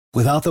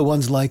Without the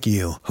ones like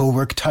you, who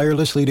work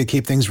tirelessly to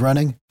keep things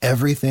running,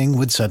 everything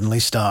would suddenly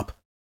stop.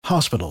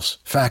 Hospitals,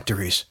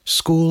 factories,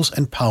 schools,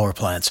 and power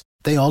plants,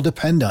 they all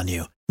depend on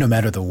you. No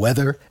matter the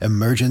weather,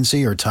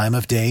 emergency, or time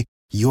of day,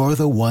 you're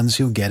the ones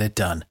who get it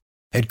done.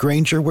 At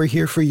Grainger, we're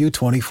here for you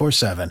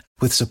 24/7,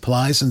 with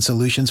supplies and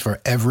solutions for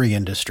every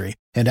industry,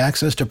 and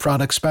access to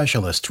product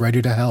specialists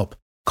ready to help.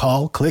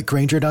 Call, click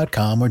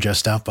Grainger.com, or just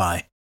stop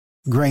by.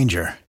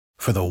 Grainger,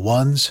 for the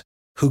ones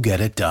who get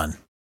it done.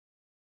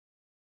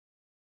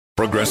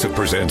 Progressive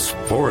presents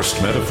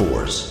Forced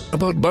Metaphors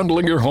about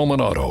bundling your home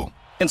and auto.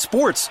 In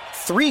sports,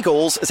 3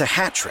 goals is a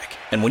hat trick.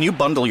 And when you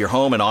bundle your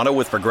home and auto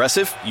with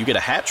Progressive, you get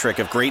a hat trick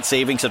of great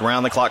savings and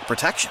round-the-clock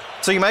protection.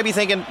 So you might be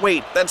thinking,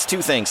 wait, that's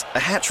 2 things. A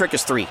hat trick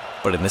is 3.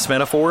 But in this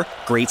metaphor,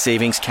 great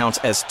savings counts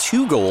as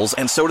 2 goals,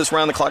 and so does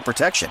round-the-clock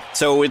protection.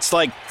 So it's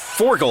like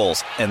 4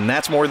 goals, and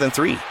that's more than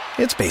 3.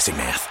 It's basic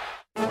math.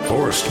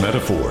 Forced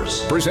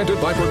Metaphors,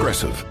 presented by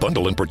Progressive.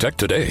 Bundle and protect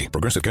today.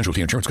 Progressive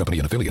Casualty Insurance Company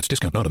and affiliates.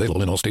 Discount not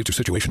available in all states or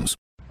situations.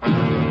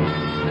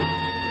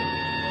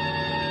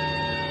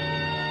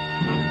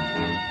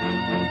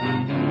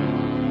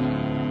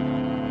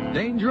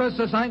 Dangerous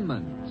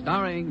Assignment,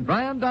 starring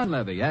Brian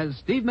Donlevy as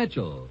Steve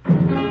Mitchell.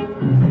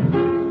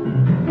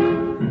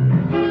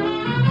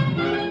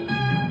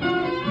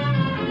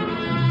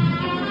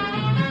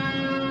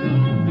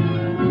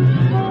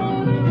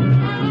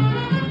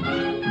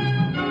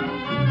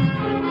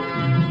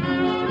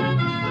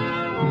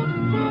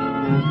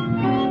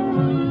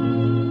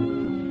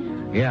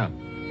 Yeah,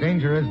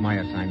 danger is my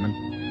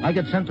assignment. I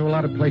get sent to a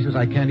lot of places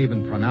I can't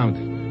even pronounce.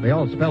 They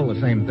all spell the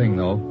same thing,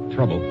 though,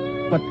 trouble.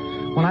 But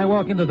when I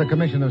walk into the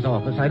commissioner's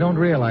office, I don't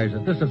realize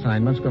that this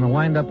assignment's going to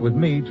wind up with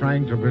me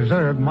trying to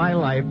preserve my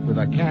life with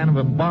a can of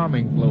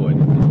embalming fluid.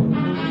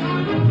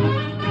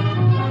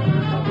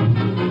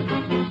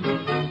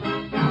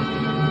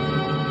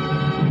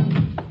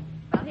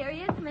 Well, here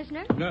he is,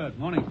 Commissioner. Good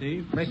morning,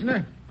 Steve.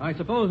 Commissioner? I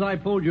suppose I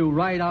pulled you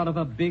right out of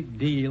a big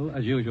deal,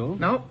 as usual.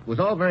 No, it was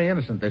all very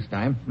innocent this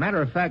time.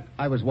 Matter of fact,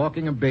 I was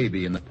walking a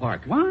baby in the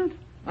park. What?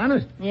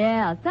 Honest.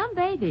 Yeah, some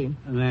baby.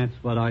 That's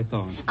what I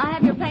thought. I'll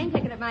have your plane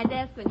ticket at my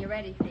desk when you're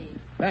ready, Steve.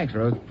 Thanks,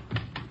 Rose.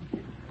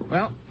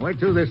 Well, where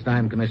to this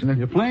time, Commissioner?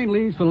 Your plane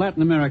leaves for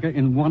Latin America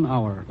in 1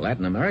 hour.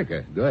 Latin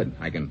America. Good.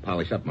 I can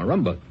polish up my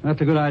rumba. That's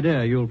a good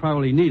idea. You'll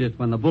probably need it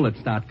when the bullets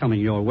start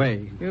coming your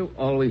way. You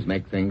always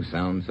make things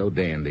sound so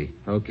dandy.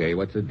 Okay,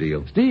 what's the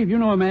deal? Steve, you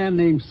know a man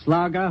named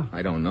Slaga?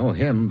 I don't know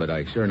him, but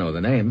I sure know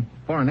the name.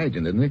 Foreign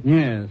agent, isn't he?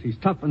 Yes, he's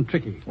tough and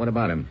tricky. What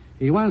about him?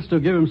 He wants to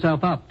give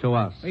himself up to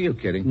us. Are you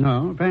kidding?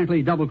 No, apparently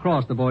he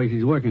double-crossed the boys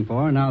he's working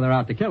for, and now they're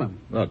out to kill him.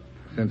 Look,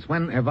 since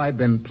when have I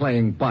been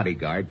playing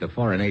bodyguard to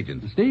foreign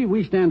agents? Steve,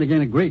 we stand to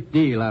gain a great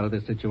deal out of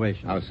this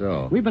situation. How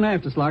so? We've been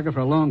after Slager for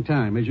a long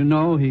time. As you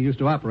know, he used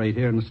to operate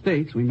here in the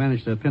States. We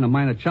managed to pin a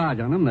minor charge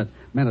on him that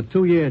meant a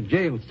 2-year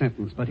jail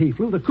sentence, but he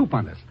flew the coop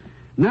on us.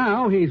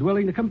 Now he's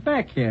willing to come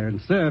back here and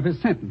serve his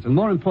sentence. And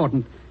more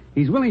important,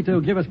 he's willing to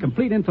give us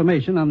complete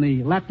information on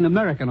the Latin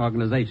American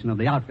organization of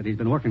the outfit he's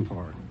been working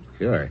for.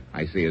 Sure,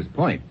 I see his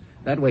point.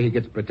 That way he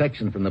gets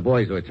protection from the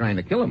boys who are trying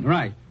to kill him.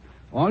 Right.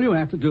 All you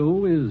have to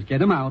do is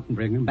get him out and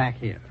bring him back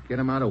here. Get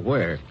him out of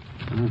where?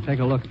 Take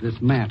a look at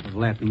this map of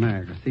Latin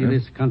America. See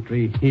this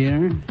country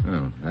here?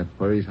 Oh, that's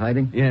where he's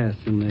hiding? Yes,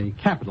 in the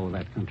capital of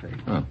that country.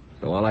 Oh,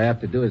 so all I have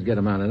to do is get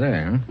him out of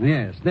there, huh?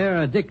 Yes,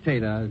 they're a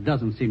dictator who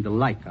doesn't seem to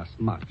like us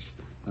much.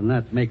 And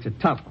that makes it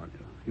tough on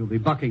you. You'll be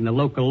bucking the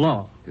local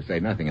law. To say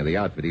nothing of the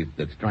outfit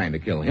that's trying to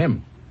kill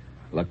him.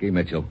 Lucky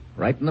Mitchell.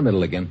 Right in the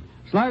middle again.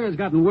 Slager's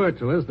gotten word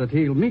to us that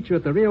he'll meet you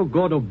at the Rio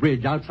Gordo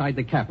Bridge outside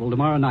the capital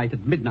tomorrow night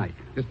at midnight.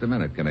 Just a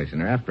minute,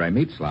 Commissioner. After I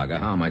meet Slager,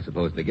 how am I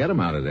supposed to get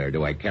him out of there?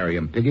 Do I carry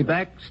him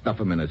piggyback,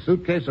 stuff him in a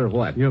suitcase, or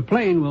what? Your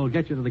plane will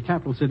get you to the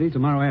capital city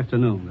tomorrow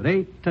afternoon. At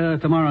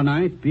 8 tomorrow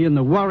night, be in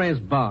the Juarez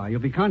Bar. You'll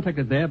be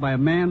contacted there by a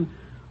man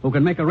who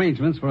can make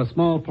arrangements for a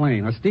small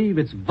plane. Now, Steve,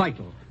 it's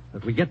vital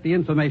that we get the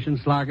information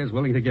Slager's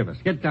willing to give us.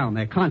 Get down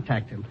there,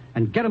 contact him,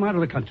 and get him out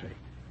of the country.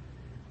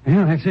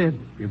 Well, that's it.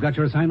 You've got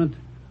your assignment.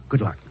 Good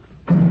luck.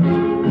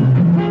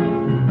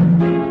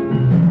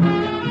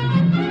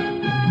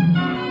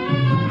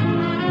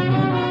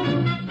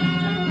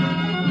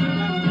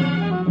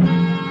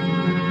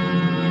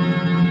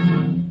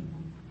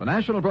 The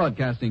National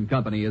Broadcasting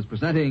Company is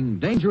presenting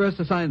Dangerous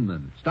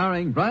Assignment,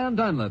 starring Brian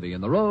Donlevy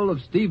in the role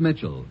of Steve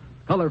Mitchell,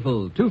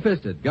 colorful,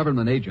 two-fisted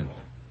government agent.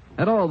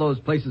 At all those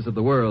places of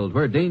the world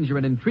where danger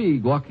and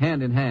intrigue walk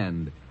hand in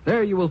hand,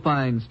 there you will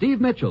find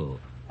Steve Mitchell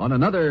on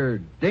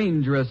another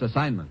Dangerous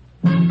Assignment.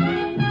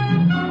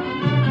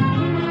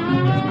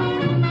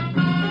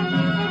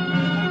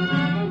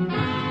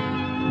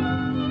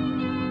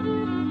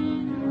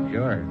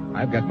 Sure,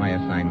 I've got my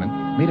assignment.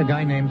 Meet a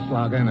guy named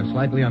Slager in a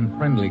slightly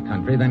unfriendly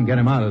country, then get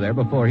him out of there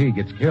before he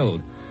gets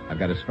killed. I've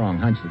got a strong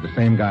hunch that the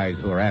same guys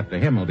who are after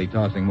him will be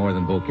tossing more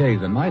than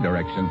bouquets in my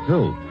direction,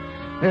 too.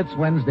 It's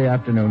Wednesday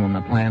afternoon when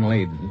the plan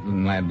leaves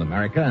in Latin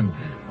America, and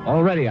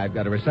already I've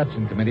got a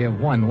reception committee of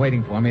 1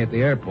 waiting for me at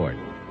the airport.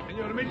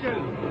 Senor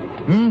Mitchell.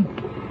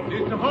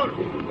 It's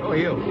Who are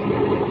you?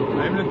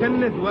 I'm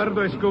Lieutenant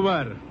Eduardo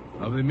Escobar.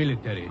 of the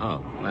military.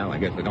 Oh, well, I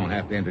guess I don't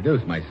have to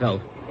introduce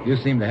myself. You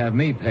seem to have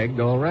me pegged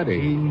already.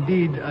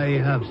 Indeed, I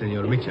have,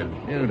 Senor Mitchell.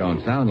 You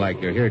don't sound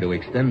like you're here to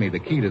extend me the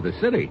key to the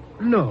city.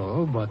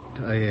 No, but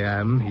I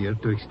am here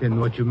to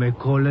extend what you may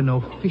call an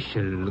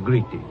official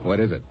greeting. What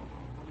is it?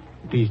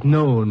 It is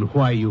known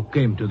why you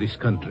came to this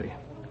country.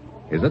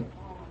 Is it?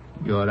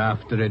 You're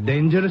after a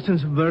dangerous and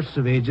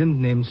subversive agent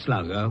named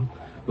Slaga,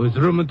 who is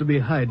rumored to be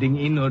hiding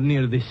in or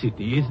near the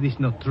city. Is this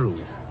not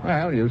true?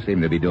 Well, you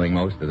seem to be doing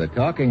most of the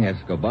talking,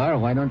 Escobar.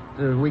 Why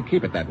don't we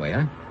keep it that way,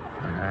 huh?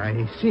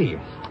 I see.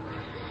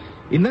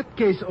 In that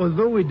case,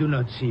 although we do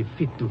not see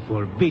fit to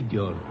forbid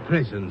your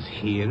presence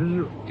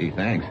here... Gee,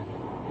 thanks.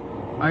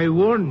 I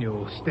warn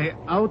you, stay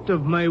out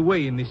of my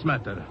way in this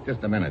matter.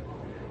 Just a minute.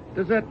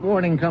 Does that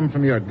warning come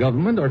from your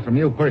government or from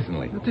you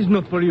personally? That is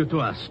not for you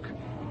to ask.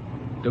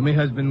 To me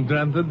has been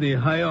granted the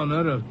high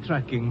honor of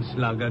tracking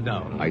Slaga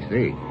down. I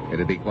see.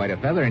 It'd be quite a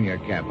feather in your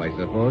cap, I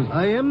suppose.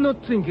 I am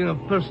not thinking of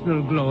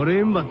personal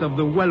glory, but of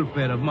the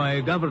welfare of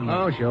my government.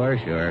 Oh,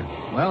 sure.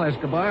 Well,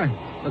 Escobar,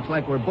 looks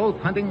like we're both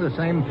hunting the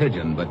same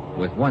pigeon, but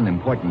with one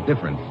important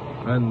difference.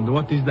 And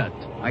what is that?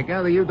 I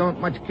gather you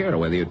don't much care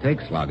whether you take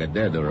Slaga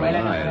dead or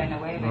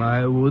alive.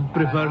 I would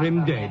prefer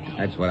him dead.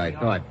 That's what I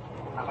thought.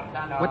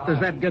 What does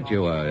that get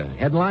you? A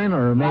headline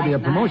or maybe a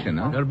promotion,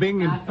 huh? You're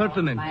being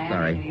impertinent.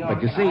 Sorry.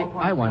 But you see,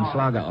 I want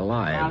Slaga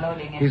alive.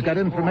 He's got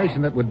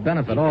information that would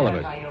benefit all of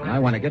us. And I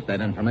want to get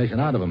that information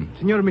out of him.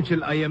 Senor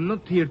Mitchell, I am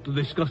not here to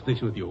discuss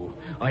this with you.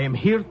 I am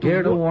here to...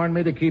 Here to warn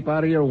me to keep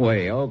out of your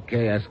way.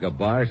 Okay,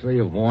 Escobar, so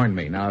you've warned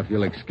me. Now, if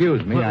you'll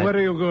excuse me, Where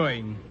are you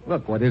going?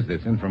 Look, what is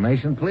this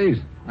information, please?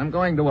 I'm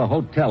going to a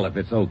hotel if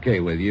it's okay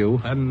with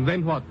you. And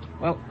then what?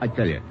 Well, I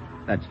tell you,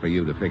 that's for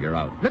you to figure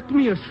out. Let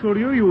me assure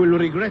you, you will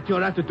regret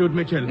your attitude,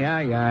 Mitchell.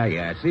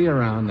 Yeah. See you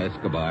around,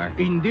 Escobar.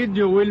 Indeed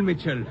you will,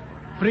 Mitchell.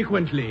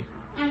 Frequently.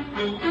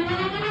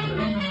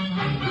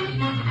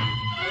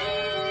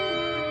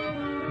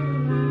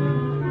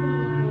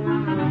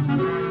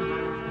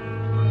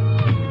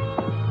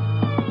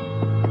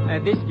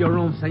 This is your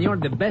room, senor.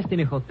 The best in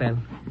the hotel.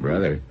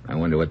 Brother, I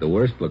wonder what the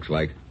worst looks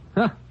like.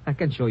 Huh, I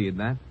can show you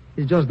that.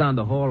 It's just down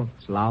the hall.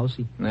 It's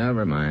lousy.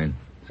 Never mind.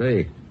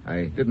 Say,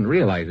 I didn't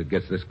realize it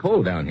gets this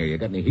cold down here. You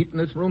got any heat in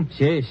this room?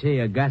 See,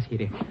 a gas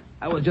heater.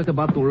 I was just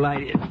about to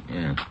light it.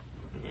 Yeah.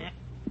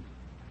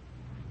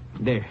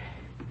 There.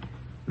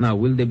 Now,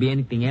 will there be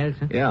anything else?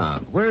 Huh? Yeah.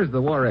 Where's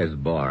the Juarez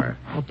bar?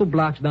 2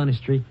 blocks down the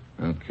street.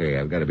 Okay,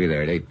 I've got to be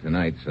there at 8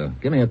 tonight, so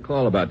give me a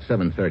call about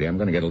 7:30. I'm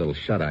going to get a little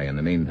shut-eye in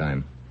the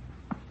meantime.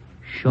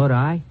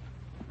 Shut-eye?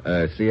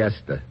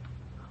 Siesta.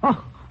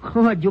 Oh,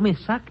 you mean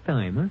sack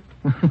time,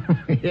 huh?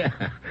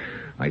 Yeah.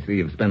 I see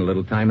you've spent a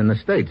little time in the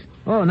States.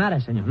 Oh, nada,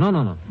 senor.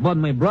 No. But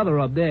my brother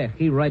up there,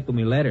 he write to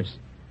me letters.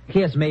 He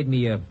has made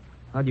me,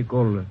 how do you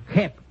call it?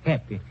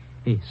 Happy.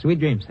 Hey, sweet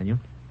dreams, senor.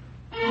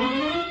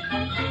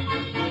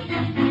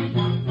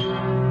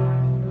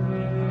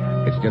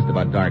 It's just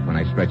about dark when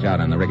I stretch out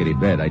on the rickety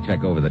bed. I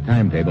check over the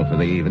timetable for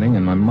the evening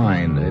in my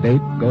mind. At 8,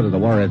 go to the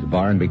Juarez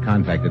bar and be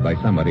contacted by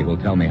somebody who'll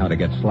tell me how to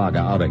get Slaga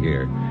out of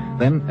here.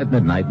 Then, at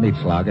midnight, meet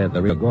Slaga at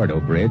the Rio Gordo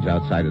Bridge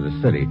outside of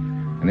the city.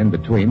 And in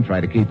between,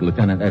 try to keep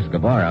Lieutenant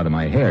Escobar out of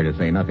my hair, to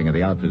say nothing of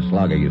the outfit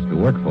Slaga used to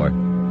work for.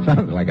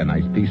 Sounds like a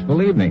nice,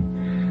 peaceful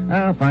evening.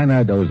 Well, finally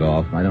I doze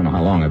off. I don't know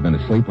how long I've been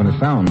asleep when a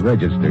sound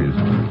registers.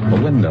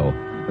 A window.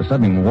 A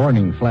sudden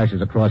warning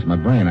flashes across my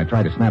brain. I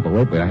try to snap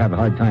awake, but I have a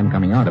hard time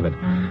coming out of it.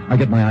 I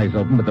get my eyes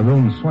open, but the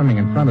room's swimming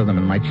in front of them,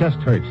 and my chest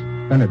hurts.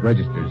 Then it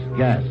registers.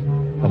 Gas.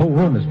 The whole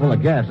room is full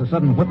of gas. A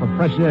sudden whip of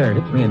fresh air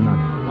hits me, and my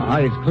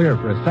eyes clear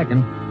for a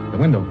second. The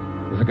window.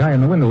 There's a guy in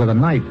the window with a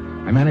knife.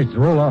 I managed to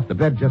roll off the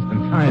bed just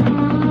in time.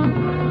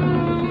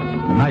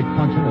 The knife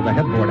functioned as a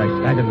headboard. I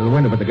staggered to the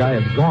window, but the guy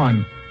is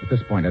gone. At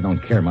this point, I don't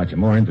care much. I'm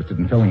more interested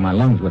in filling my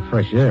lungs with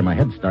fresh air. My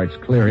head starts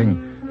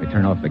clearing. I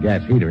turn off the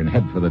gas heater and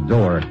head for the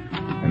door.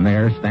 And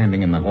there,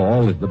 standing in the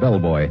hall, is the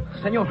bellboy.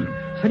 Senor,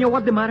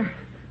 what's the matter?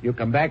 You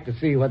come back to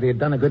see whether you'd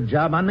done a good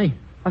job on me?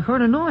 I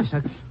heard a noise.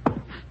 Hey,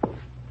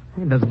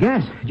 there's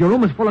gas. Your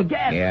room is full of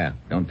gas. Yeah,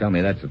 don't tell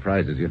me that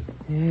surprises you.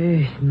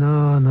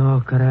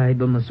 No, caray,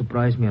 don't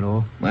surprise me at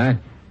all. What?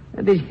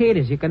 These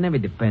haters, you can never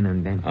depend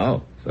on them.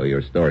 Oh, so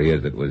your story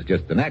is it was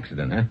just an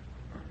accident, huh?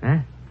 Huh?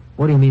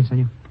 What do you mean,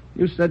 senor?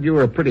 You said you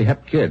were a pretty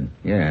hep kid.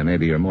 Yeah,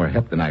 maybe you're more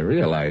hep than I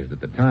realized at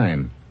the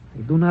time.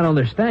 I do not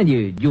understand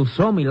you. You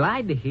saw me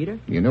light the heater.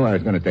 You knew I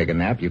was going to take a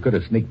nap. You could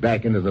have sneaked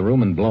back into the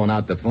room and blown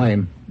out the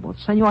flame. But,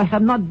 senor, I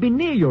have not been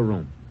near your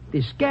room.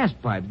 These gas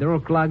pipes, they're all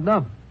clogged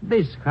up.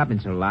 This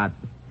happens a lot,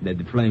 that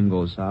the flame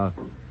goes out.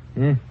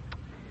 Yeah.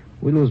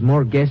 We lose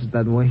more gases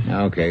that way.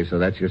 Okay, so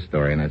that's your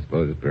story, and I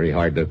suppose it's very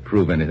hard to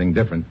prove anything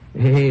different.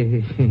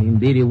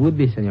 Indeed it would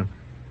be, senor.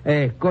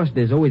 Of course,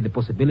 there's always the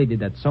possibility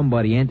that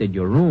somebody entered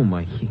your room.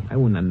 I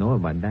would not know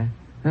about that.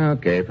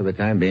 Okay, for the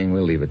time being,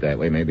 we'll leave it that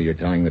way. Maybe you're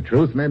telling the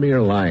truth, maybe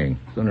you're lying.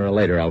 Sooner or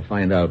later, I'll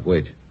find out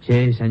which.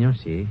 Si, senor,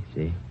 si.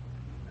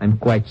 I'm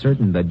quite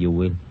certain that you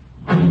will.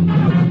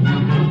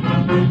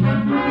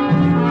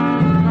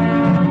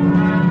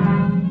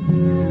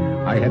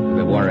 I head to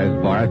the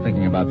Juarez Bar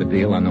thinking about the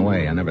deal on the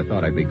way. I never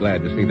thought I'd be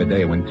glad to see the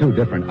day when two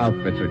different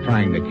outfits are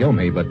trying to kill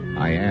me, but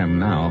I am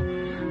now.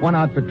 One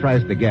outfit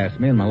tries to gas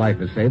me, and my life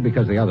is saved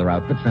because the other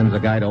outfit sends a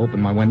guy to open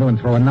my window and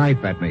throw a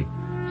knife at me.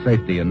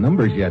 Safety in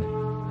numbers yet.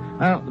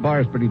 Well, the bar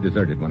is pretty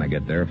deserted when I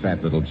get there. A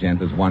fat little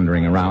gent is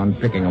wandering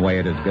around, picking away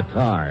at his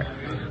guitar.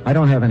 I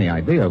don't have any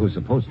idea who's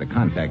supposed to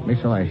contact me,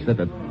 so I sit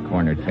at the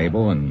corner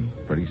table, and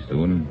pretty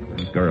soon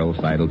a girl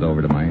sidles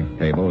over to my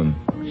table, and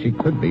she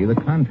could be the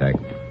contact.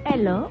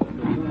 Hello.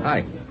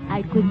 Hi.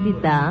 I could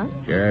sit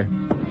down. Sure.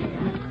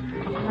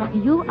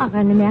 You are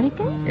an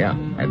American? Yeah.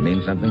 That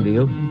means something to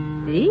you?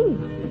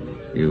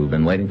 Si. You've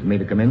been waiting for me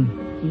to come in?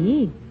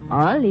 Si.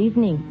 All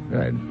evening.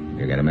 Good.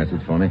 You got a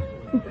message for me?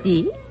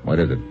 Si. What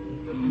is it?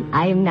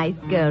 I am nice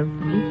girl,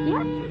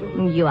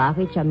 Felicia. You are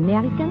rich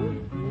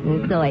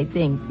American. So I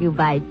think you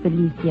buy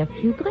Felicia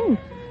a few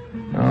drinks.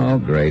 Oh,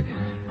 great.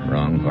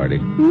 Wrong party.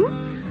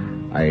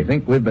 I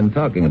think we've been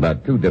talking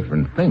about two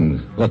different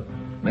things. Look,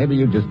 maybe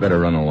you just better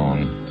run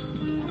along.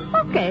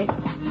 Okay.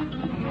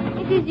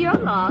 It is your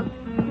loss,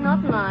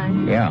 not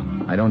mine. Yeah,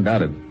 I don't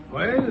doubt it.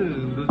 Well,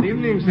 good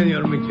evening,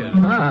 Senor Mitchell.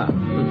 Ah,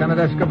 Lieutenant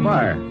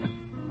Escobar.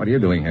 What are you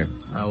doing here?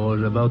 I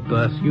was about to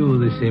ask you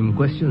the same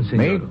question,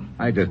 Senor. Me?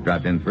 I just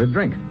dropped in for a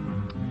drink.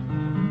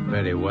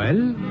 Very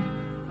well.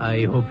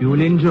 I hope you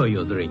will enjoy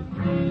your drink,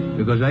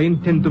 because I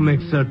intend to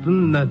make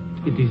certain that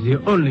it is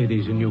the only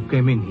reason you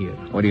came in here.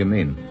 What do you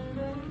mean?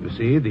 You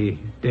see the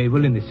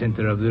table in the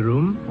center of the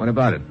room? What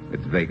about it?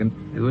 It's vacant.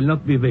 It will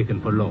not be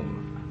vacant for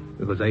long,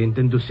 because I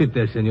intend to sit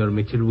there, Senor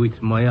Mitchell,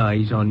 with my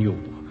eyes on you.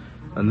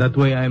 And that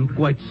way I am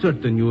quite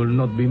certain you will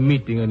not be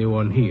meeting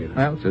anyone here.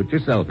 Well, suit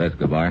yourself,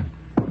 Escobar.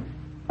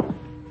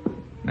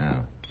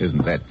 Now,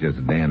 isn't that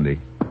just dandy?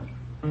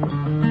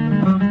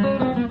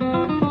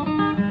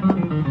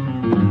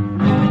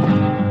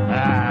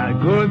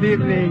 Good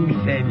evening,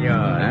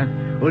 senor.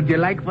 Huh? Would you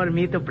like for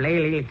me to play a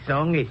little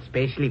song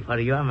especially for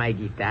you on my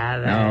guitar?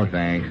 No,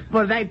 thanks.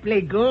 But I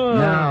play good.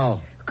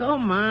 No.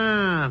 Come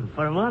on.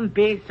 For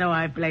 $1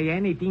 I play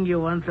anything you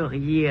want to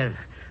hear.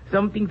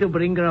 Something to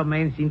bring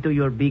romance into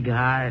your big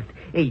heart.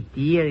 A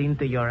tear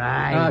into your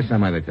eyes. Oh,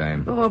 some other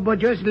time. Oh, but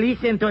just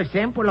listen to a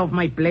sample of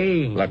my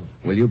playing. Look,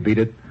 will you beat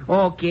it?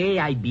 Okay,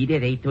 I beat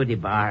it right to the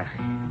bar.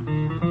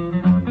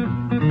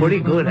 Pretty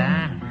good,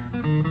 huh?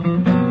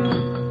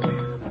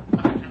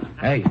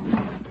 Hey,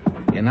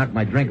 you knocked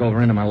my drink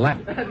over into my lap.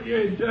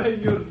 You're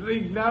enjoying your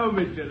drink now,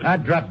 Mitchell.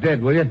 I'd drop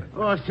dead, will you?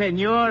 Oh,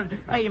 senor,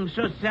 I am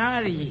so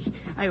sorry.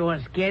 I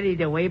was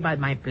carried away by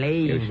my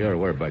playing. You sure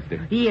were,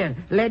 Buster. Here,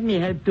 let me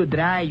help to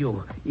dry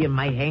you. Here,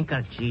 my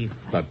handkerchief.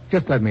 Look,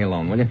 just let me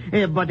alone, will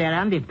you? But they're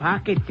on the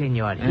pocket,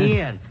 senor.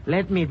 Here,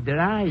 let me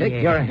dry Take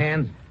you. your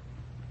hands.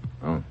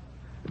 Oh.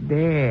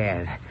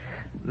 There.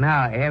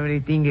 Now,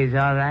 everything is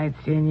all right,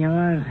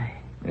 senor?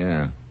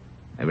 Yeah.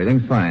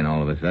 Everything's fine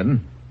all of a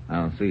sudden.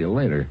 I'll see you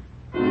later.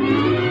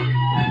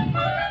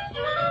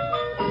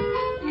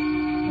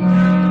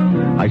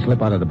 I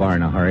slip out of the bar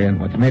in a hurry, and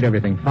what's made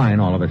everything fine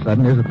all of a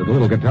sudden is that the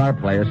little guitar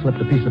player slipped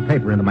a piece of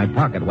paper into my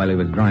pocket while he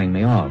was drying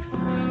me off.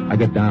 I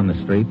get down the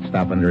street,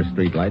 stop under a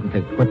streetlight, and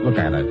take a quick look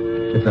at it.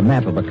 It's a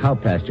map of a cow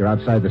pasture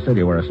outside the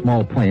city where a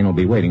small plane will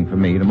be waiting for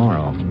me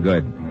tomorrow.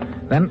 Good.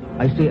 Then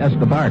I see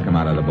Escobar come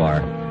out of the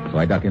bar. So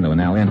I duck into an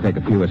alley and take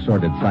a few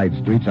assorted side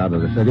streets out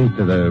of the city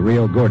to the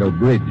Rio Gordo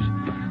Bridge.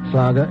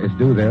 Slaga is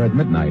due there at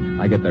midnight.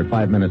 I get there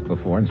 5 minutes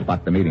before and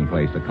spot the meeting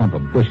place, a clump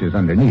of bushes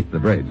underneath the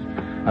bridge.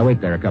 I wait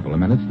there a couple of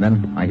minutes,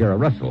 then I hear a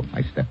rustle.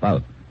 I step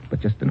out.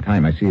 But just in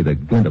time, I see the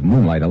glint of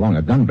moonlight along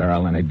a gun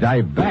barrel, and I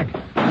dive back.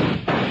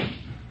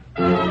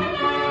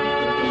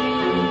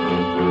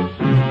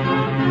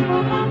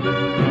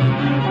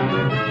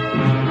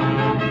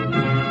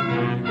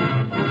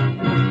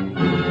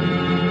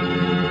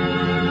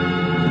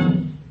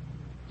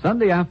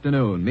 Sunday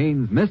afternoon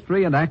means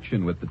mystery and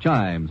action with the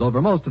chimes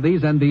over most of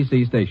these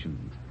NBC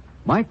stations.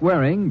 Mike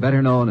Waring,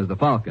 better known as the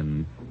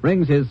Falcon,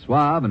 brings his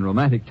suave and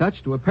romantic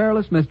touch to a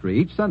perilous mystery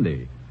each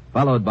Sunday,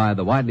 followed by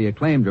the widely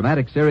acclaimed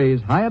dramatic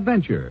series High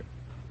Adventure.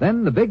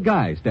 Then the big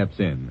guy steps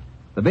in.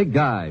 The big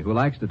guy who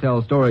likes to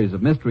tell stories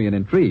of mystery and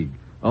intrigue,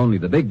 only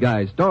the big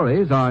guy's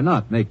stories are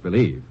not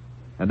make-believe.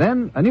 And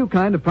then a new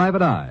kind of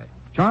private eye.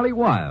 Charlie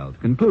Wilde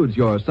concludes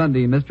your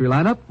Sunday mystery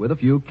lineup with a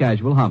few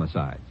casual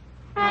homicides.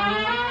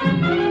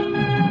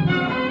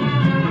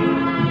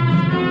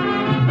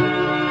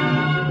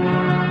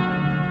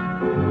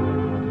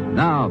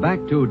 Now, back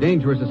to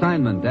Dangerous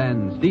Assignment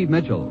and Steve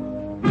Mitchell.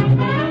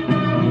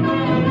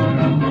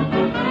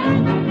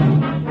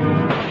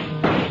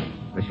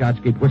 The shots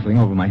keep whistling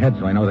over my head,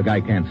 so I know the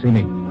guy can't see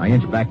me. I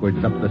inch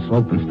backwards up the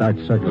slope and start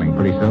circling.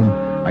 Pretty soon,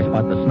 I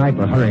spot the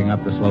sniper hurrying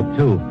up the slope,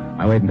 too.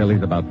 I wait until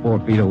he's about 4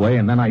 feet away,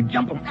 and then I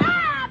jump him.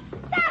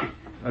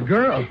 A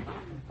girl?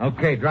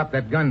 Okay, drop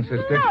that gun,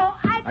 sister. No,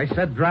 I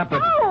said drop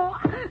it. Oh,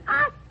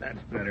 That's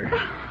better.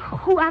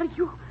 who are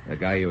you? The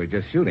guy you were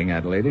just shooting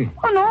at, lady.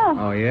 Oh, no.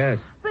 Oh, yes.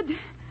 But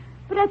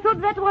I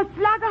thought that was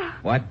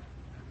Slaga. What?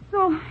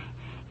 So,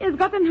 he's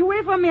gotten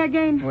away from me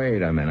again.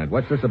 Wait a minute.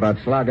 What's this about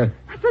Slaga?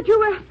 I thought you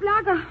were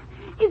Slaga.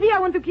 It's he I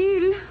want to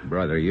kill.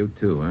 Brother, you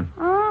too, huh?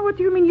 Oh, what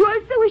do you mean? You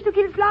also wish to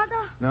kill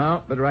Slaga?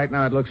 No, but right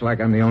now it looks like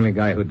I'm the only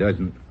guy who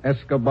doesn't.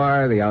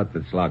 Escobar, the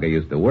outfit Slaga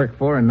used to work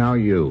for, and now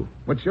you.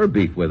 What's your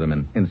beef with him?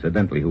 And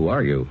incidentally, who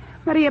are you?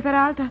 Maria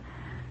Peralta.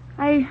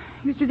 I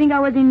used to think I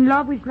was in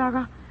love with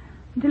Slaga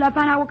until I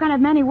found out what kind of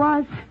man he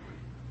was.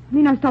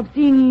 Then I stopped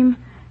seeing him.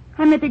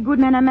 I met a good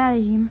man, I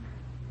married him.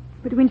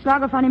 But when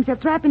Slaga found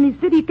himself trapped in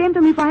this city, he came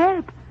to me for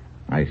help.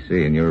 I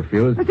see, and you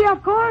refused? I say,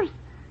 of course.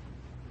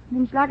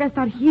 Then Slaga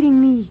started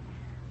hitting me.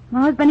 My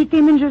husband, he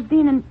came in just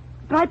then and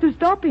tried to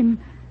stop him.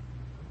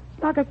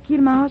 Slaga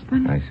killed my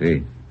husband. I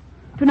see.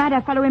 Tonight I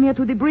followed him here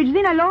to the bridge.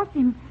 Then I lost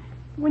him.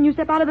 When you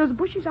step out of those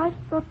bushes, I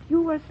thought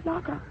you were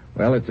Slaga.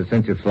 Well, it's a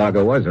cinch if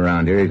Slaga was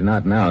around here. He's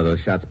not now. Those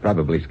shots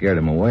probably scared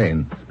him away.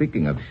 And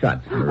speaking of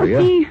shots, Maria...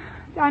 Oh, see,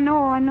 I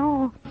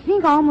know. I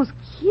think I almost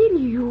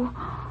killed you.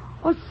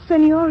 Oh,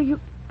 senor, you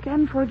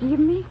can forgive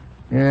me?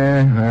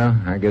 Yeah, well,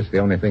 I guess the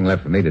only thing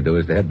left for me to do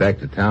is to head back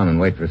to town and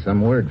wait for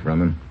some word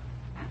from him.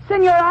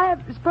 Senor, I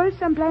have spoiled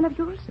some plan of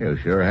yours. You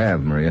sure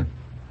have, Maria.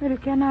 Well,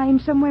 can I in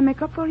some way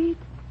make up for it?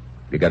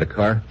 You got a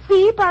car?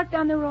 See, parked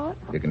down the road.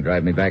 You can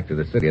drive me back to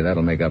the city.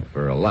 That'll make up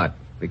for a lot.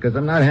 Because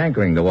I'm not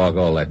hankering to walk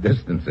all that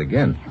distance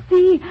again.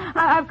 See,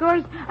 of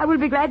course, I will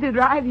be glad to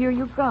drive you.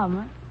 You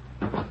come,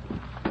 huh?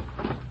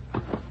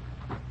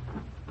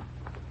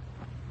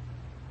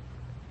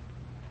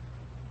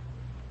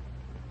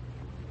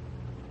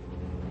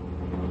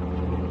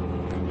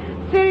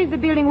 There is the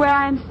building where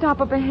I am.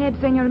 Stop up ahead,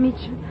 Senor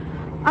Mitchell.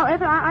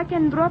 However, I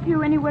can drop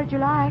you anywhere you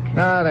like.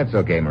 No, that's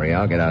okay, Maria.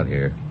 I'll get out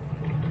here.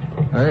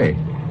 Hey,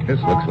 this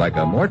looks like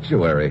a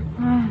mortuary.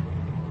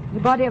 The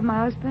body of my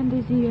husband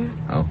is here.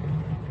 Oh?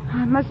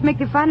 I must make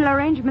the final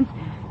arrangements.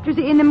 You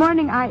see, in the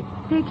morning, I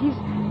take his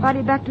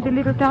body back to the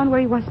little town where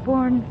he was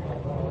born.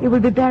 He will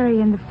be buried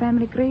in the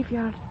family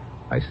graveyard.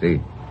 I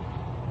see.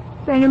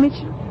 Senor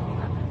Mitchell,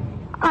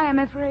 I am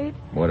afraid.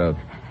 What of?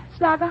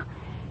 Slaga,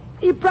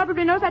 he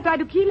probably knows I tried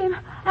to kill him.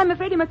 I'm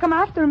afraid he may come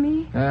after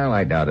me. Well,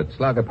 I doubt it.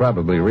 Slaga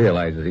probably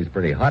realizes he's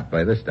pretty hot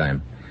by this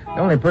time. The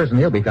only person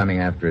he'll be coming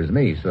after is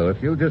me, so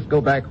if you'll just go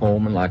back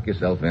home and lock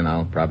yourself in,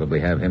 I'll probably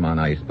have him on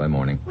ice by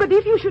morning. But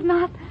if you should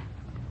not...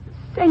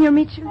 Senor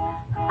Mitchell,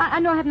 I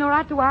know I have no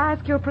right to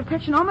ask your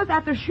protection almost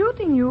after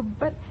shooting you,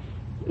 but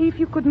if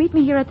you could meet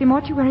me here at the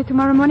mortuary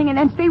tomorrow morning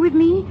and stay with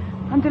me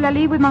until I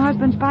leave with my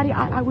husband's body,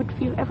 I would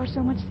feel ever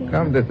so much safer.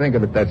 Come to think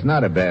of it, that's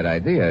not a bad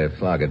idea. If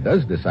Slaga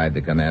does decide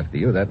to come after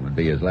you, that would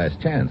be his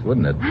last chance,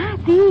 wouldn't it?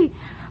 See,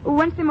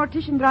 once the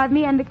mortician drive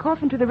me and the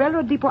coffin to the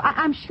railroad depot,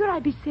 I'm sure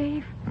I'd be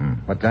safe.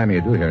 What time are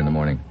you due here in the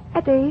morning?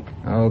 At 8.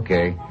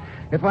 Okay.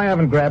 If I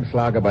haven't grabbed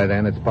Slaga by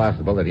then, it's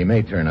possible that he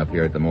may turn up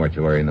here at the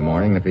mortuary in the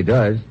morning. If he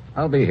does,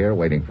 I'll be here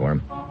waiting for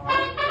him.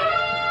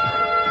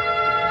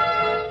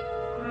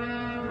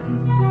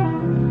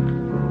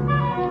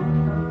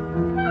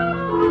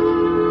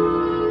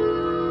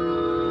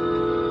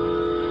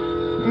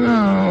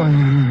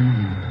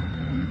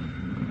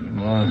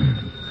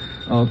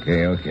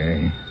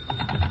 Okay.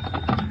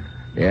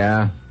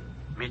 Yeah?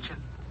 Mitchell?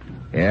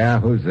 Yeah,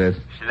 who's this?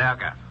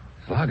 Slaga.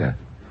 Slaga?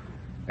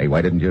 Hey,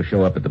 why didn't you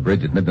show up at the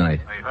bridge at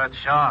midnight? I heard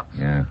shots.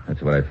 Yeah,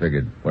 that's what I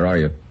figured. Where are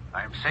you?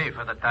 I'm safe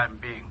for the time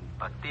being,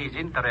 but these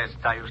interests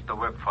I used to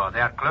work for, they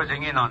are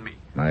closing in on me.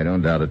 I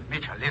don't doubt it.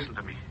 Mitchell, listen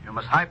to me. You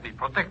must hide me,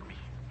 protect me.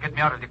 Get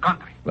me out of the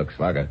country. Look,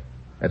 Slaga,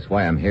 that's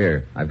why I'm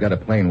here. I've got a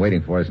plane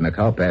waiting for us in a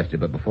cow pasture,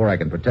 but before I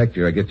can protect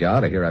you or get you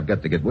out of here, I've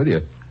got to get with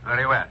you.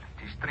 Very well.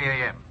 It is 3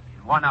 a.m.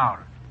 In 1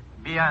 hour.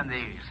 Be on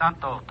the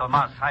Santo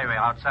Tomas Highway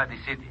outside the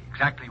city,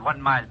 exactly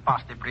 1 mile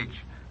past the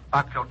bridge.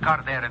 Park your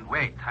car there and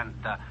wait, and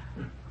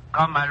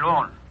come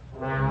alone.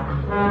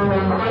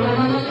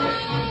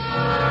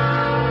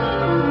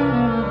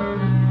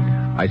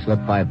 I slip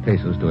 5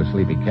 pesos to a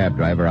sleepy cab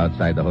driver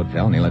outside the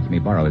hotel, and he lets me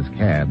borrow his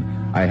cab.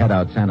 I head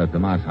out Santo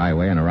Tomas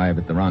Highway and arrive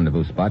at the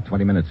rendezvous spot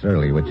 20 minutes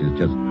early, which is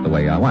just the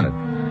way I want it.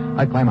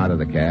 I climb out of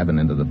the cab and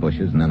into the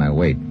bushes, and then I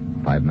wait.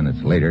 5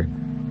 minutes later,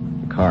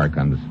 the car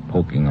comes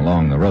poking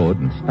along the road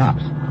and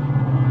stops.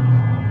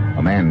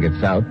 A man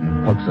gets out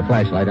and pokes a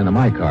flashlight into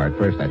my car. At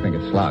first, I think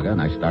it's Slaga,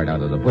 and I start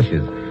out of the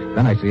bushes.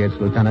 Then I see it's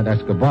Lieutenant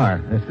Escobar.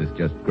 This is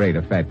just great,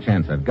 a fat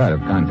chance I've got of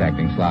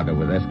contacting Slaga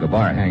with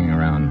Escobar hanging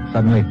around.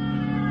 Suddenly,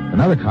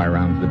 another car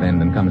rounds the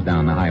bend and comes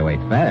down the highway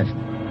fast.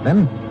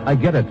 Then I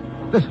get it.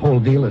 This whole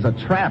deal is a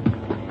trap.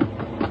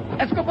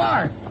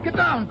 Escobar, get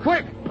down,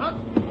 quick! Huh?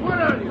 Where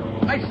are you?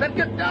 I said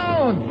get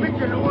down!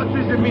 Mitchell, what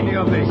is the meaning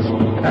of this?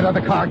 That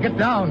other car, get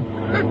down!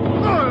 Let go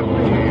of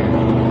me!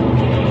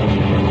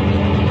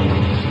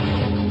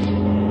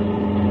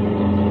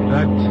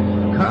 That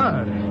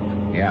car?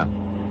 Yeah,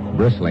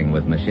 bristling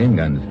with machine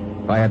guns.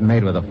 If I hadn't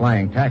made with a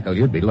flying tackle,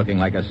 you'd be looking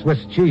like a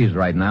Swiss cheese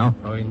right now.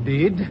 Oh,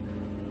 indeed?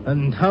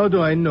 And how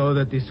do I know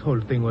that this whole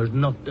thing was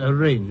not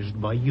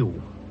arranged by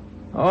you?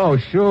 Oh,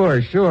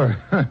 sure.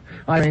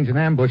 I arrange an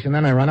ambush, and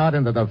then I run out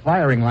into the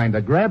firing line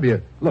to grab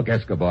you. Look,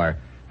 Escobar,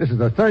 this is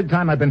the 3rd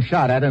time I've been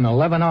shot at in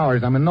 11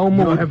 hours. I'm in no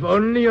mood. You have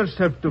only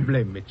yourself to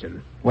blame, Mitchell.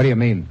 What do you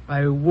mean?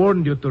 I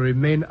warned you to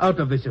remain out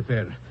of this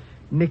affair.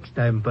 Next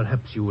time,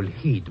 perhaps you will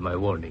heed my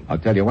warning. I'll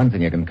tell you one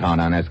thing you can count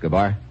on,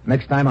 Escobar.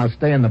 Next time I'll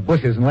stay in the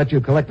bushes and let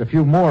you collect a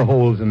few more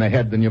holes in the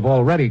head than you've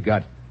already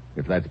got,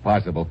 if that's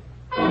possible.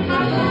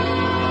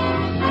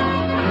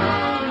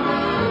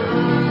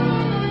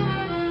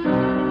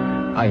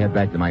 I head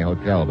back to my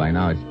hotel. By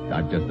now,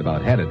 I've just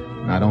about headed.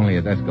 Not only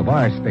is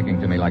Escobar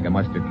sticking to me like a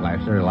mustard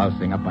plaster,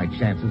 lousing up my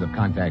chances of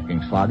contacting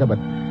Slaga, but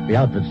the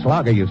outfit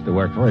Slaga used to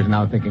work for is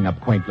now thinking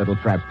up quaint little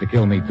traps to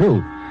kill me,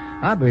 too.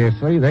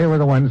 Obviously, they were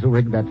the ones who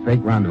rigged that fake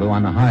rendezvous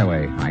on the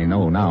highway. I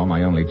know now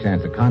my only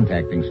chance of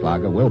contacting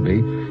Slaga will be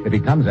if he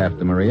comes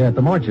after Maria at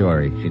the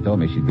mortuary. She told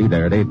me she'd be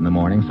there at 8 in the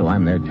morning, so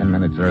I'm there 10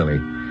 minutes early.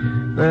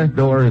 The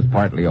door is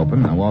partly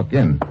open. I walk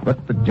in,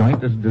 but the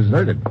joint is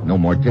deserted. No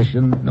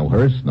mortician, no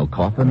hearse, no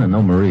coffin, and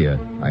no Maria.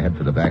 I head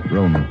for the back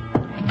room.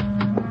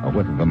 A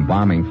whiff of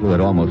embalming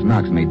fluid almost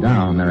knocks me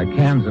down. There are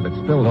cans of it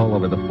spilled all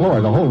over the floor.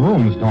 The whole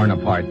room's torn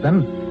apart.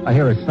 Then I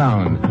hear a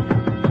sound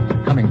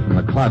coming from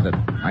the closet.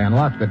 I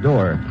unlock the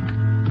door.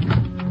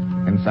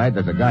 Inside,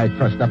 there's a guy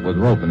trussed up with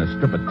rope and a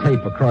strip of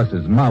tape across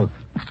his mouth.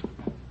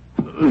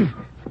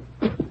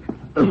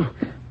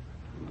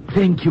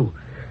 Thank you.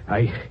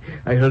 I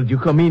heard you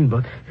come in,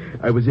 but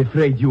I was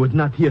afraid you would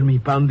not hear me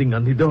pounding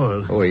on the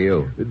door. Who are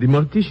you? The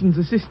mortician's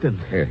assistant.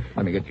 Here,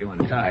 let me get you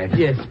untied.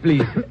 Yes,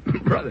 please.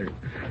 Brother,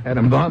 that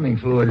embalming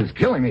fluid is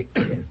killing me.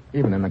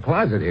 Even in the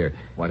closet here.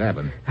 What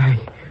happened? I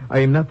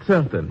am not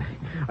certain.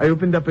 I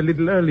opened up a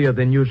little earlier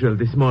than usual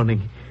this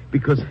morning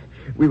because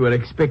we were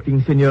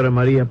expecting Senora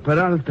Maria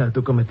Peralta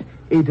to come at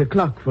 8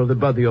 o'clock for the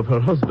body of her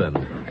husband.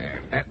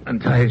 That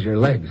unties your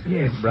legs.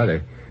 Yes.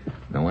 Brother,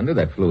 no wonder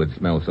that fluid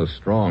smells so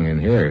strong in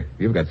here.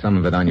 You've got some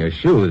of it on your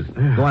shoes.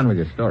 Go on with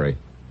your story.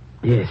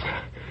 Yes.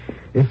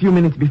 A few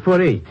minutes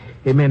before 8,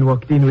 a man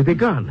walked in with a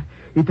gun.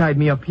 He tied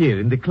me up here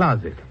in the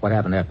closet. What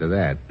happened after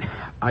that?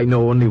 I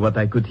know only what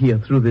I could hear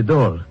through the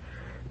door.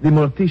 The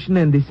mortician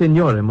and the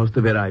senora must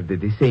have arrived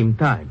at the same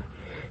time.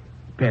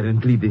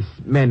 Apparently, this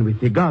man with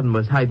the gun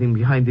was hiding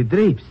behind the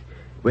drapes.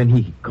 When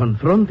he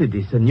confronted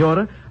the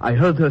senora, I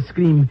heard her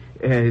scream,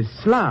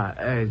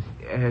 Sla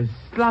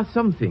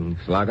something.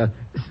 Slaga?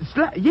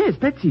 Yes,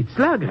 that's it,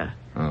 Slaga.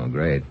 Oh,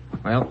 great.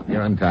 Well,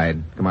 you're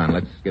untied. Come on,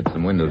 let's get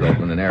some windows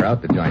open and air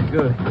out the joint.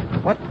 Good.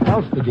 What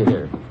else did you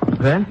hear?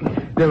 Well,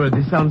 there were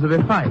the sounds of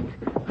a fight.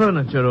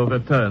 Furniture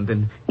overturned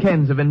and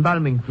cans of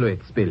embalming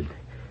fluid spilled.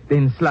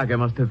 Then Slaga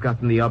must have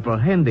gotten the upper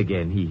hand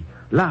again. He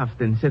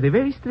laughed and said a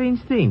very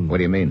strange thing. What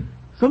do you mean?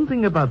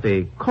 Something about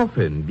a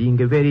coffin being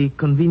a very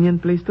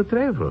convenient place to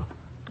travel.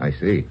 I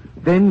see.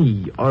 Then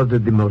he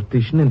ordered the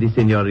mortician and the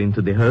senor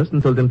into the hearse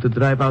and told them to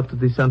drive out to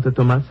the Santo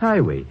Tomas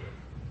highway.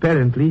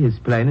 Apparently, his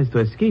plan is to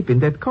escape in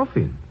that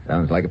coffin.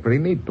 Sounds like a pretty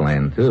neat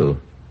plan, too.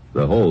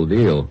 The whole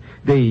deal.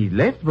 They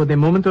left but a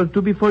moment or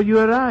two before you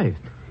arrived.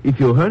 If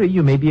you hurry,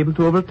 you may be able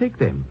to overtake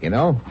them. You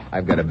know,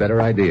 I've got a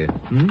better idea.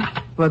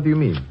 What do you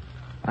mean?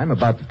 I'm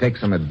about to take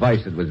some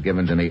advice that was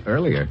given to me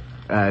earlier.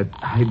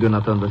 I do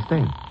not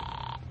understand.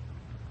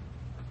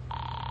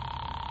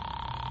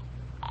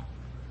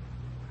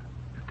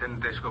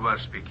 Lieutenant Escobar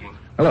speaking.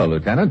 Hello,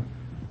 Lieutenant.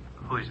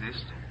 Who is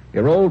this?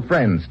 Your old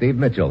friend, Steve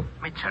Mitchell.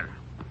 Mitchell,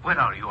 where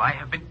are you?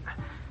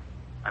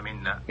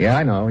 Yeah,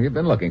 I know. You've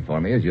been looking for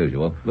me, as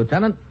usual.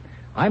 Lieutenant,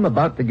 I'm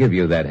about to give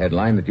you that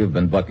headline that you've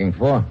been bucking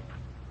for.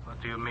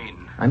 What do you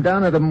mean? I'm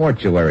down at the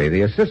mortuary.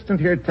 The assistant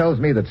here tells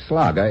me that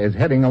Slaga is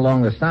heading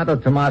along the Santo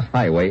Tomas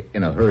highway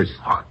in a hearse.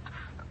 What?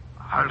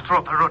 I'll throw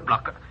up a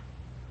roadblock.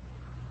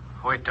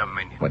 Wait a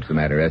minute. What's the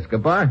matter,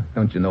 Escobar?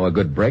 Don't you know a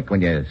good break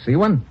when you see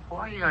one?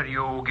 Why are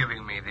you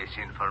giving me this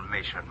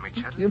information,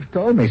 Mitchell? You've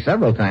told me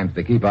several times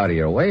to keep out of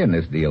your way in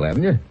this deal,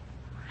 haven't you?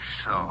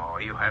 So,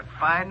 you have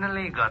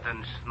finally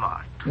gotten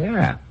smart.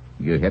 Yeah.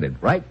 You hit it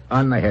right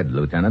on the head,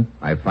 Lieutenant.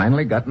 I've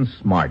finally gotten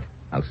smart.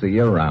 I'll see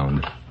you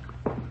around.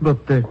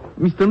 But,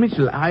 Mr.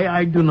 Mitchell,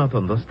 I do not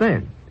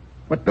understand.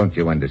 What don't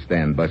you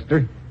understand,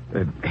 Buster?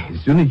 As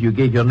soon as you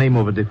gave your name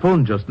over the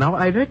phone just now,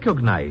 I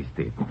recognized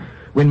it.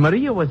 When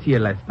Maria was here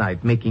last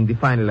night making the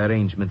final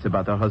arrangements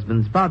about her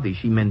husband's body,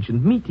 she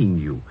mentioned meeting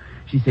you.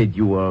 She said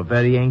you were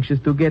very anxious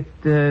to get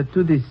to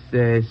this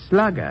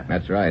Slaga.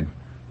 That's right.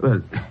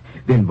 Well,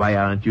 then why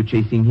aren't you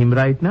chasing him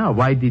right now?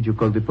 Why did you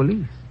call the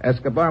police?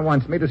 Escobar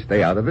wants me to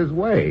stay out of his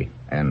way.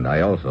 And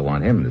I also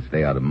want him to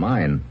stay out of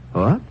mine.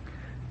 What?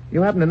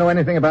 You happen to know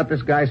anything about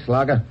this guy,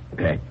 Slaga?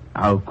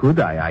 How could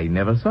I? I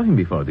never saw him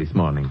before this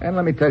morning. And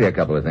let me tell you a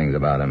couple of things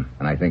about him,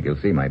 and I think you'll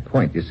see my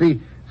point. You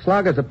see,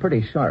 Slaga's a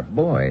pretty sharp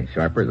boy,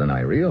 sharper than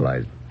I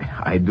realized.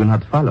 I do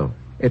not follow.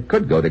 It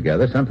could go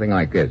together, something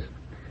like this.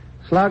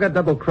 Slaga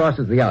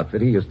double-crosses the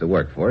outfit he used to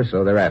work for,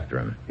 so they're after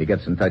him. He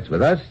gets in touch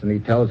with us, and he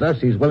tells us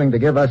he's willing to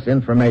give us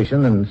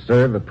information and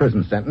serve a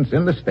prison sentence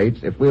in the States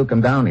if we'll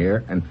come down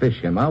here and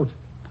fish him out.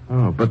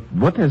 Oh, but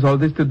what has all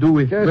this to do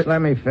with... Just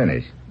let me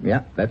finish.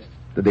 Yeah, that's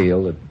the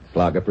deal that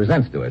Slaga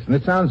presents to us. And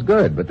it sounds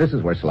good, but this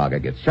is where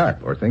Slaga gets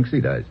sharp, or thinks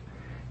he does.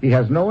 He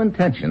has no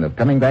intention of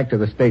coming back to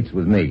the States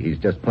with me. He's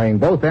just playing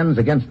both ends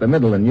against the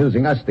middle and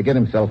using us to get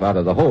himself out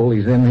of the hole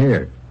he's in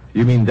here.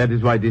 You mean that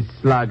is why this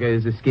Slaga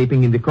is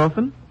escaping in the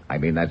coffin? I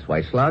mean, that's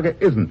why Slaga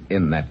isn't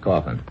in that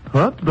coffin.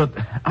 What? But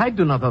I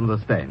do not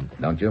understand.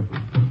 Don't you?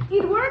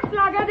 It works,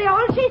 Slaga. They're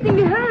all chasing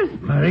the hearse.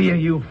 Maria,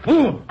 you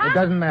fool! It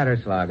doesn't matter,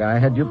 Slaga. I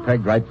had you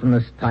pegged right from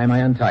the time I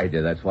untied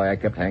you. That's why I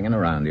kept hanging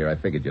around here. I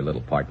figured your little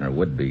partner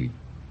would be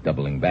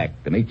doubling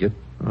back to meet you.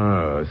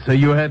 Oh, so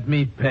you have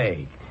me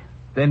pegged.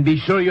 Then be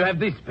sure you have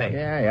this peg.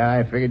 Yeah,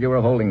 I figured you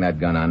were holding that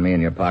gun on me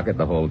in your pocket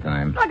the whole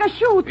time. Slaga,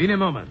 shoot. In a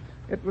moment.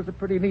 It was a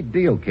pretty neat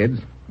deal, kids.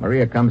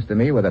 Maria comes to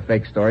me with a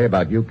fake story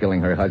about you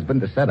killing her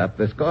husband to set up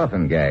this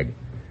coffin gag.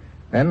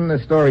 Then the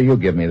story you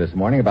give me this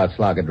morning about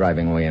Slaga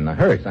driving away in the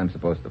hearse. I'm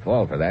supposed to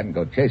fall for that and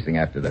go chasing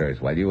after the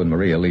hearse while you and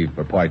Maria leave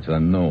for parts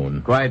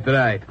unknown. Quite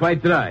right,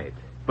 quite right.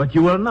 But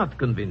you were not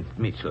convinced,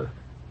 Mitchell.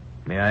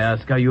 May I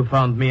ask how you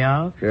found me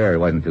out? Sure, it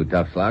wasn't too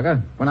tough,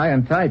 Slaga. When I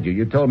untied you,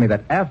 you told me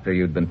that after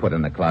you'd been put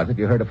in the closet,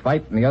 you heard a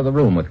fight in the other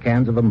room with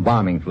cans of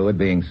embalming fluid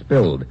being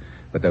spilled.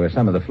 But there was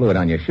some of the fluid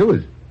on your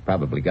shoes.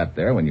 Probably got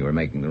there when you were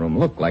making the room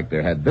look like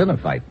there had been a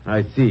fight.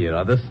 I see.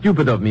 Rather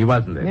stupid of me,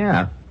 wasn't it?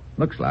 Yeah.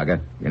 Look, Slaga,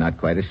 you're not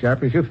quite as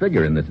sharp as you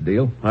figure in this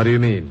deal. How do you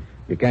mean?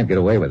 You can't get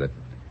away with it.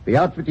 The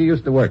outfit you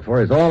used to work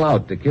for is all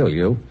out to kill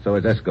you, so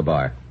is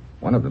Escobar.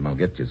 One of them will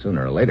get you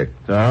sooner or later.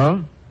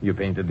 So? You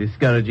paint a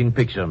discouraging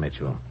picture,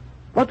 Mitchell.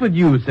 What would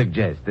you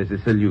suggest as a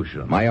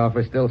solution? My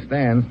offer still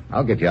stands.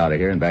 I'll get you out of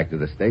here and back to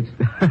the States.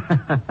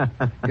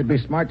 You'd be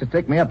smart to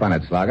take me up on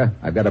it, Slaga.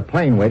 I've got a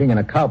plane waiting in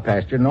a cow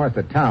pasture north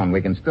of town.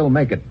 We can still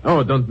make it.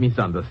 Oh, don't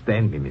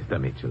misunderstand me, Mr.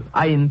 Mitchell.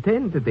 I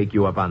intend to take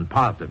you up on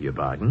part of your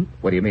bargain.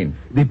 What do you mean?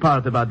 The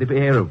part about the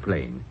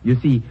aeroplane. You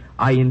see,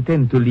 I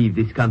intend to leave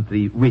this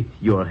country with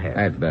your help.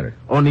 That's better.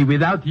 Only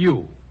without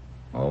you.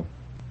 Oh?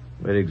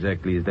 Where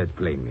exactly is that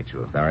plane,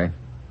 Mitchell? Sorry?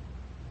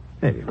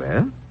 Very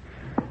well.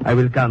 I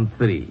will count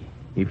 3.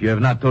 If you have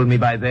not told me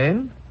by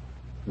then...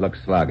 Look,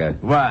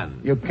 Slaga.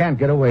 1. You can't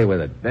get away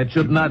with it. That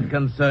should not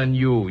concern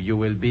you. You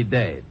will be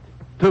dead.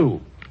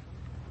 2.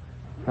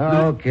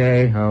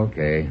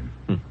 Okay.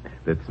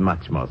 That's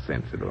much more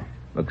sensible.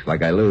 Looks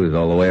like I lose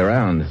all the way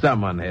around.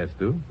 Someone has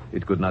to.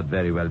 It could not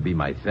very well be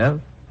myself.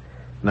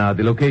 Now,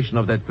 the location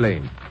of that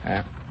plane.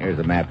 Here's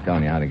a map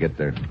telling you how to get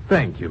there.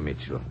 Thank you,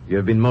 Mitchell. You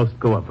have been most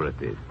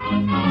cooperative.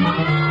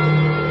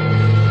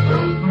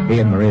 He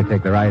and Maria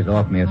take their eyes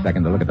off me a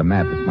second to look at the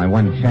map. It's my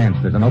one chance.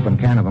 There's an open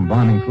can of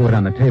embalming fluid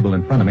on the table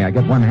in front of me. I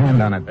get one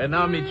hand on it. And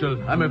now,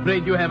 Mitchell, I'm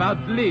afraid you have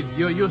outlived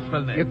your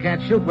usefulness. You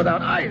can't shoot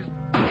without eyes.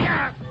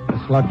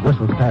 The slug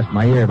whistles past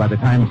my ear. By the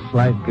time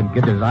Slag can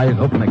get his eyes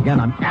open again,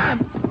 I'm...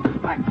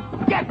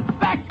 Get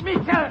back,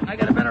 Mitchell! I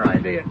got a better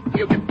idea.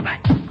 You get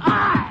back.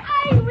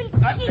 I will...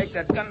 Take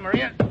that gun,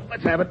 Maria.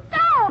 Let's have it.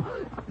 No!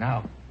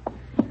 Now,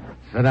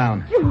 sit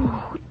down.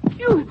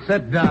 You...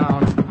 Sit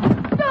down.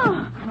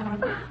 No!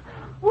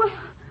 What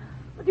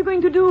are you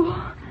going to do?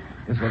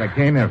 This is what I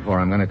came here for.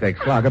 I'm going to take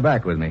Slaga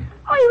back with me.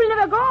 Oh, he will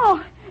never go.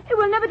 He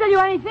will never tell you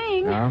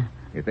anything. No?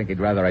 You think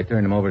he'd rather I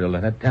turn him over to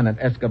Lieutenant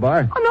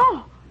Escobar?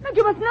 Oh, no,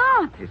 you must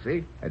not. You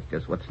see? That's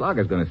just what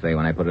Slaga's going to say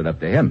when I put it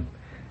up to him.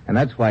 And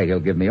that's why he'll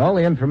give me all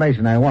the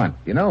information I want.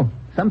 You know,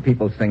 some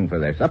people sing for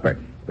their supper.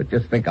 But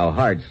just think how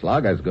hard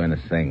Slaga's going to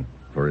sing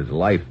for his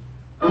life.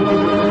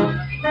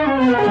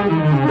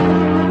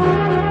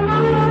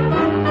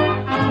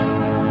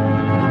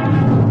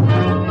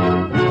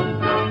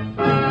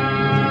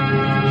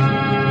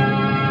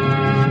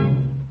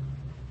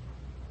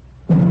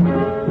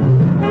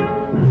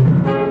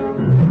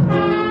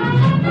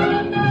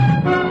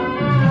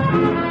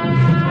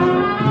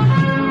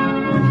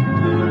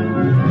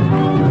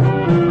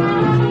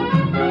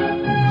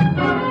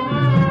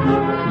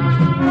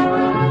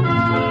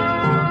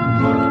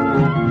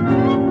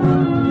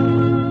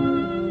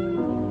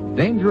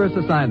 Dangerous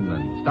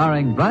Assignment,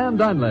 starring Brian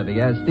Donlevy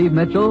as Steve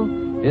Mitchell,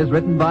 is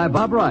written by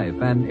Bob Reif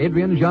and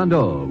Adrian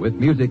Jandot, with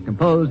music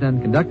composed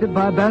and conducted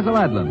by Basil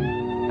Adlam,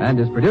 and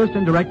is produced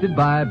and directed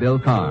by Bill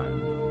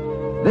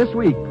Karn. This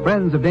week,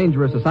 friends of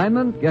Dangerous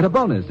Assignment get a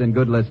bonus in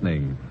good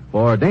listening,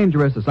 for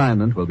Dangerous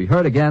Assignment will be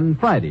heard again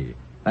Friday.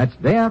 That's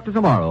day after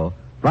tomorrow,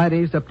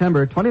 Friday,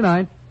 September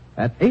 29th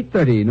at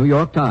 8:30 New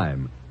York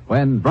time,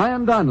 when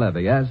Brian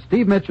Donlevy as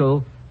Steve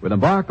Mitchell will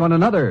embark on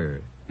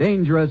another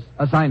Dangerous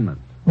Assignment.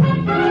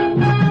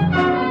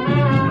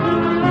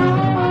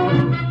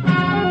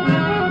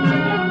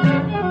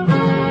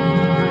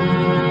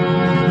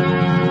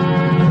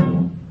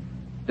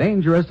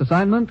 Dangerous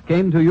Assignment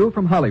came to you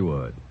from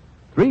Hollywood.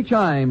 3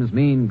 chimes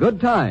mean good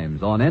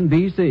times on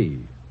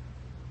NBC.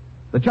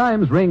 The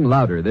chimes ring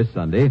louder this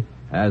Sunday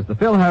as the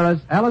Phil Harris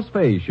Alice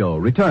Faye Show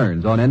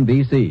returns on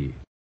NBC.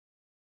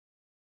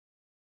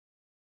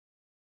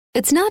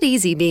 It's not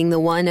easy being the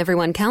one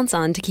everyone counts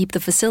on to keep the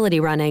facility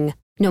running,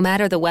 no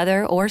matter the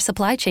weather or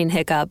supply chain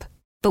hiccup.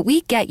 But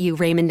we get you,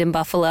 Raymond in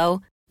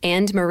Buffalo,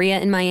 and Maria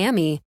in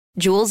Miami,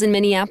 Jules in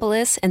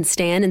Minneapolis, and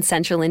Stan in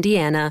Central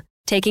Indiana,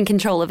 taking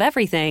control of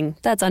everything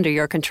that's under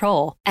your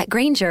control. At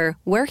Grainger,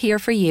 we're here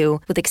for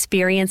you with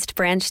experienced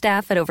branch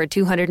staff at over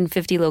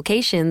 250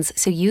 locations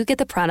so you get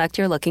the product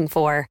you're looking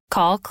for.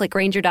 Call, click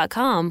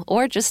Grainger.com,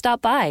 or just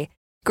stop by.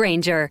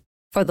 Grainger,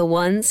 for the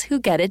ones who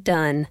get it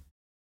done.